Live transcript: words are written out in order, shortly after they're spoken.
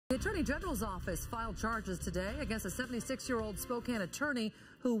Attorney General's office filed charges today against a 76-year-old Spokane attorney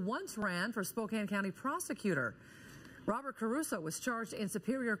who once ran for Spokane County Prosecutor. Robert Caruso was charged in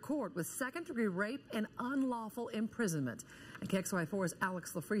Superior Court with second-degree rape and unlawful imprisonment. And KXLY4's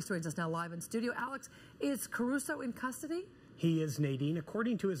Alex LeFriec joins us now live in studio. Alex, is Caruso in custody? He is, Nadine.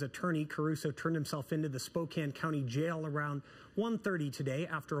 According to his attorney, Caruso turned himself into the Spokane County Jail around 1:30 today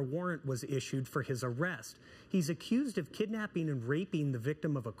after a warrant was issued for his arrest. He's accused of kidnapping and raping the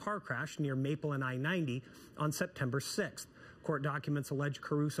victim of a car crash near Maple and I-90 on September 6th. Court documents allege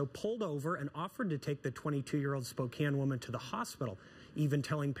Caruso pulled over and offered to take the 22-year-old Spokane woman to the hospital, even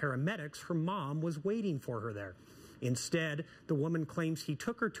telling paramedics her mom was waiting for her there. Instead, the woman claims he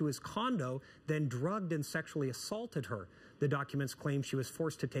took her to his condo, then drugged and sexually assaulted her. The documents claim she was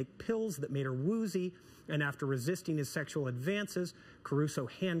forced to take pills that made her woozy, and after resisting his sexual advances, Caruso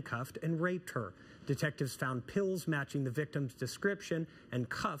handcuffed and raped her. Detectives found pills matching the victim's description and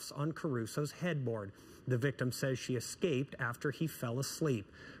cuffs on Caruso's headboard. The victim says she escaped after he fell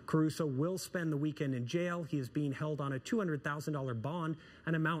asleep. Caruso will spend the weekend in jail. He is being held on a $200,000 bond,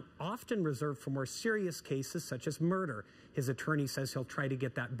 an amount often reserved for more serious cases such as murder. His attorney says he'll try to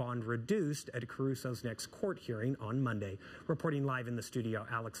get that bond reduced at Caruso's next court hearing on Monday. Reporting live in the studio,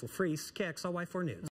 Alex LeFriec, KXLY4 News.